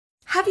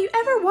Have you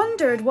ever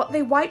wondered what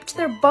they wiped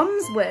their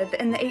bums with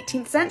in the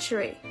 18th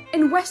century?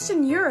 In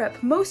Western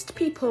Europe, most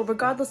people,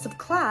 regardless of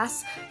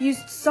class,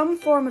 used some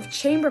form of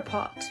chamber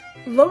pot.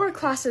 Lower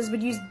classes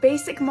would use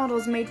basic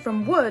models made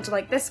from wood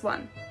like this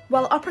one,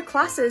 while upper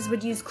classes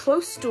would use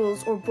close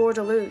stools or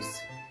bordaloos.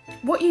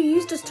 What you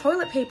used as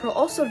toilet paper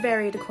also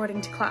varied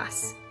according to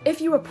class. If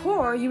you were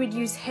poor, you would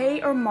use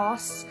hay or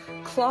moss,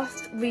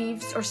 cloth,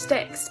 leaves, or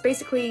sticks,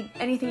 basically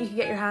anything you could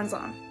get your hands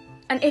on.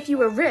 And if you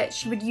were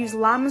rich, you would use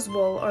lamb's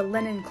wool or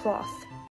linen cloth.